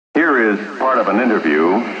Here is part of an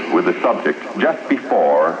interview with the subject just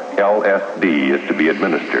before LSD is to be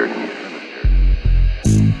administered.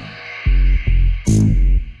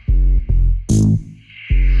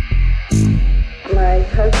 My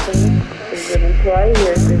husband is an employee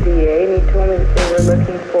here at the VA, and he told me that they were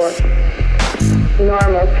looking for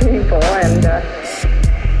normal people, and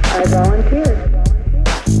I volunteered.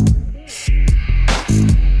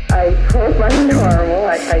 I hope I'm normal.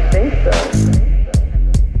 I think so.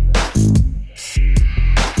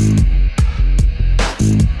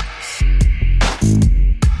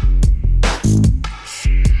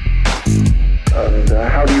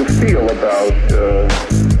 How do you feel about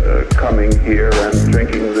coming here and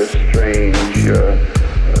drinking this strange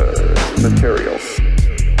material?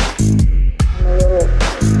 I'm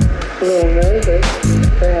a little nervous,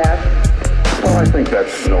 perhaps. Well, I think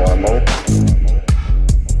that's normal.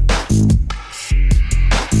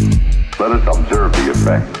 Let us observe the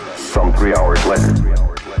effect some 3 hours later.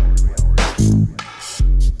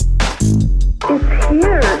 It's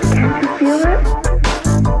here. Can't you feel it?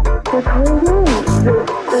 This whole room,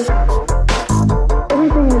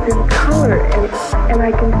 everything is in color, and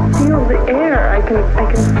I can feel the air. I can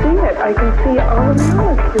see it. I can see all the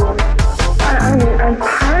molecules. I'm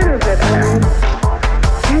part of it.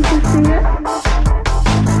 Can't you see it?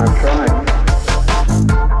 I'm trying.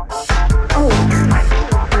 Oh,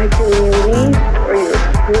 like you're released, or you're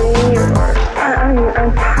free, or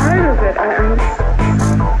I'm part of it.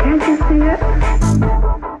 Can't you see it?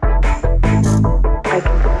 I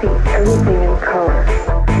can see everything in color.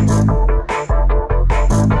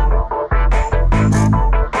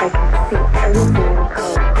 I can see everything in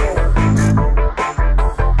color.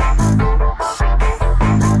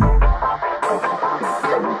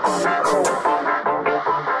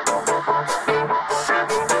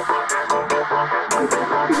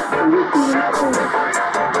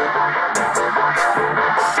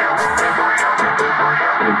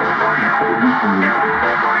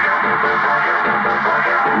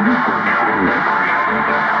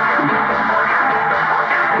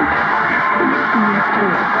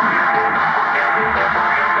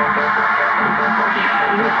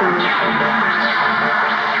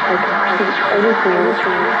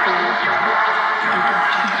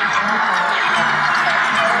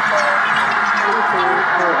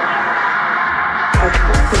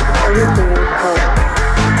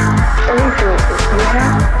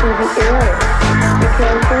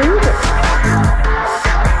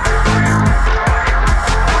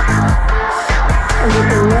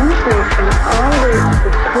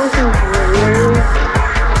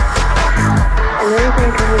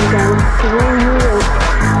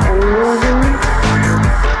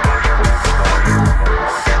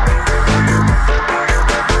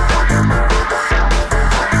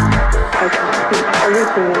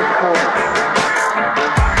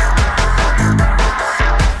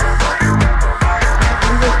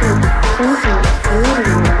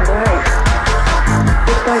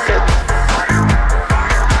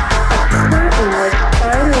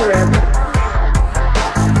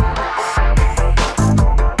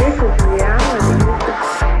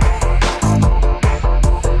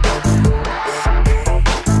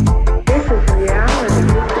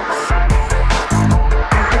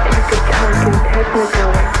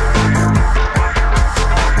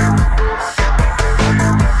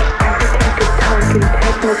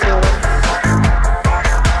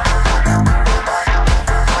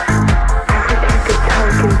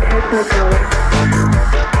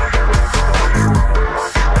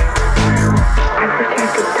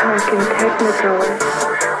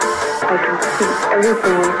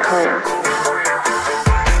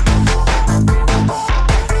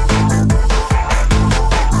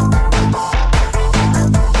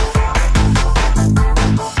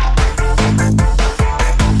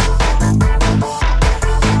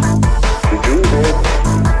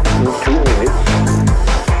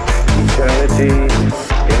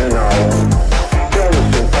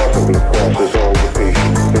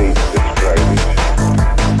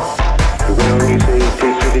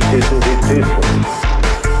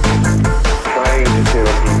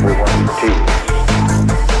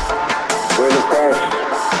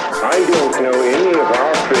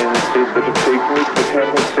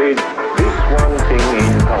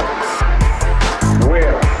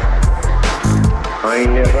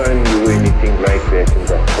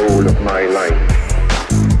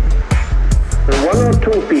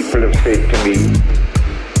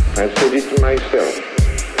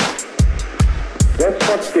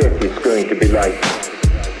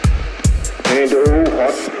 And oh,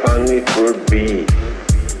 what fun it would be